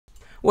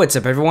What's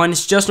up everyone,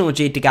 it's Justin with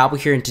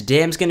Jailbreak here, and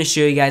today I'm just going to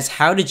show you guys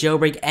how to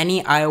jailbreak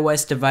any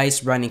iOS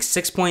device running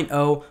 6.0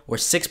 or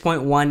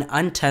 6.1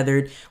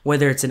 untethered,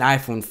 whether it's an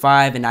iPhone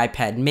 5, an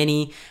iPad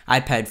mini,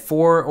 iPad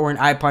 4, or an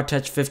iPod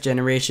Touch 5th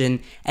generation.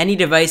 Any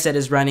device that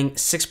is running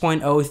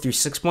 6.0 through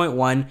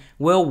 6.1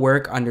 will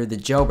work under the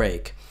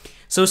jailbreak.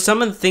 So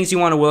some of the things you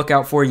want to look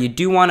out for, you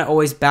do want to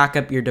always back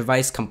up your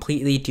device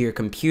completely to your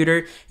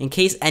computer in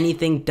case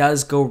anything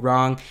does go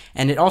wrong,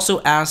 and it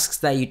also asks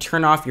that you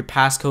turn off your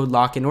passcode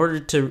lock in order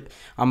to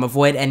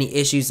avoid any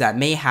issues that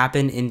may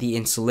happen in the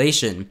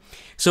installation.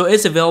 So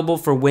it's available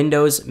for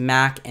Windows,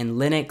 Mac, and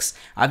Linux.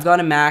 I've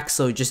got a Mac,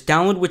 so just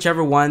download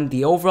whichever one.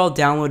 The overall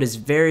download is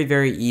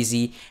very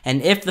easy,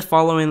 and if the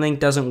following link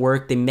doesn't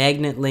work, the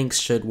magnet links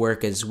should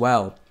work as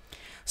well.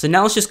 So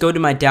now let's just go to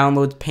my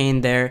downloads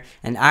pane there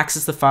and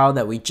access the file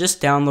that we just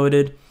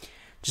downloaded.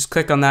 Just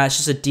click on that. It's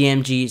just a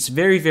DMG. It's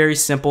very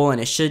simple, and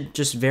it should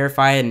just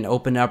verify it and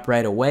open up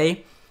right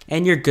away,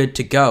 and you're good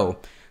to go.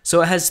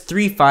 So it has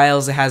 3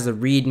 files. It has the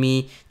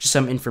README, just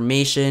some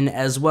information,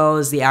 as well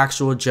as the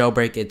actual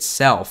jailbreak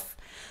itself.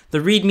 The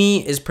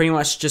README is pretty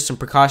much just some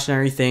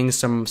precautionary things,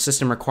 some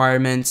system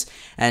requirements,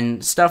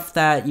 and stuff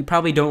that you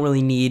probably don't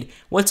really need.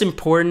 What's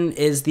important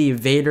is the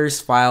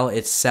evaders file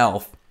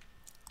itself.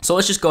 So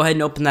let's just go ahead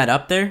and open that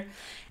up there,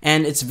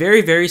 and it's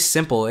very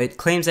simple. It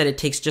claims that it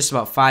takes just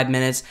about 5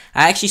 minutes.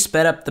 I actually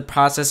sped up the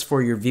process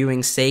for your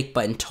viewing's sake,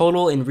 but in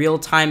total, in real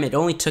time, it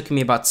only took me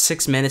about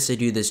 6 minutes to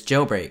do this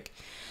jailbreak.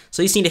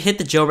 So you just need to hit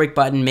the jailbreak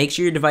button, make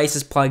sure your device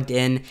is plugged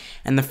in,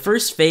 and the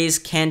first phase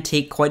can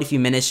take quite a few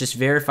minutes, just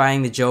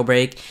verifying the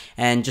jailbreak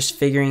and just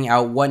figuring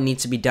out what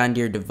needs to be done to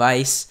your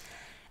device.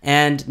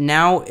 And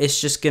now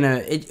it's just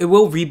gonna, it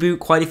will reboot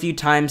quite a few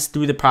times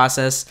through the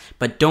process,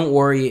 but don't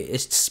worry,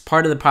 it's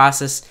part of the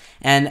process.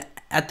 And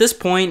at this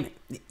point,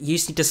 you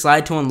just need to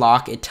slide to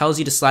unlock. It tells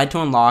you to slide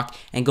to unlock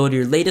and go to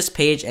your latest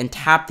page and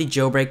tap the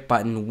jailbreak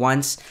button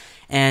once,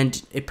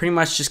 and it pretty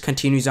much just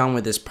continues on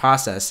with this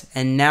process.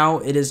 And now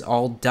it is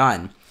all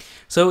done.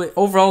 So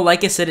overall,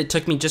 like I said, it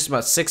took me just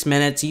about 6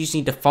 minutes. You just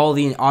need to follow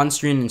the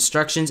on-screen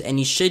instructions and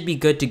you should be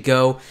good to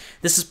go.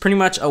 This is pretty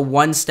much a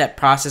one-step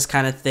process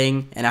kind of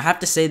thing, and I have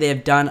to say they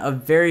have done a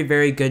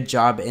very good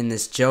job in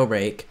this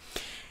jailbreak.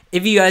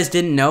 If you guys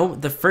didn't know,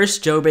 the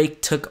first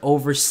jailbreak took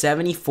over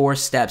 74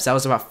 steps. That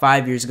was about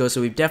 5 years ago,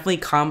 so we've definitely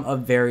come a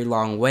very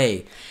long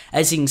way.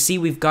 As you can see,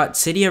 we've got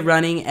Cydia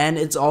running and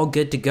it's all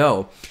good to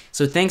go.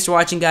 So thanks for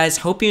watching, guys.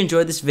 Hope you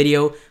enjoyed this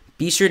video.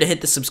 Be sure to hit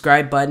the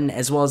subscribe button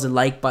as well as the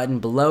like button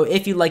below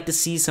if you'd like to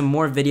see some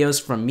more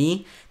videos from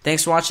me.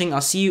 Thanks for watching.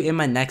 I'll see you in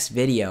my next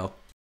video.